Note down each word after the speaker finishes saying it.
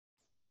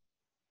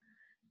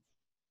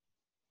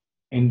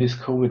In this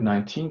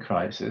COVID-19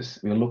 crisis,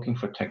 we are looking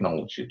for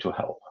technology to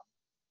help.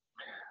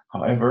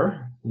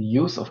 However, the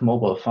use of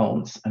mobile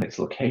phones and its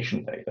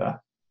location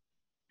data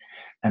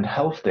and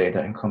health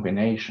data in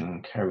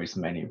combination carries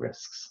many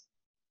risks,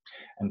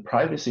 and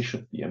privacy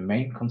should be a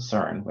main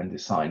concern when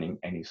designing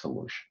any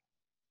solution.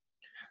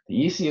 The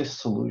easiest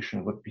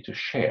solution would be to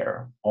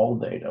share all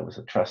data with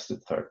a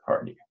trusted third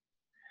party.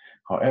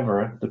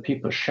 However, the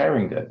people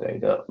sharing their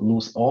data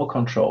lose all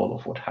control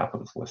of what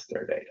happens with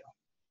their data.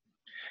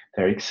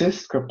 There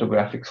exist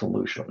cryptographic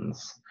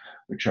solutions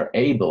which are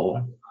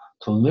able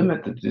to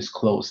limit the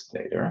disclosed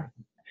data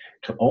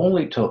to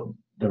only to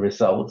the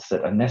results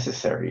that are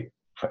necessary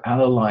for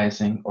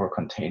analyzing or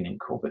containing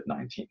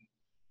COVID-19.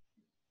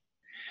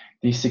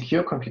 These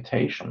secure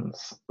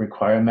computations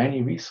require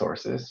many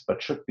resources,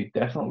 but should be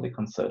definitely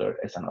considered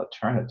as an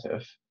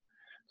alternative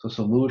to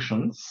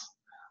solutions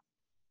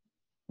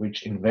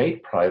which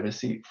invade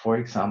privacy, for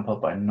example,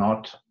 by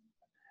not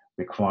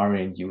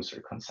requiring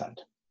user consent.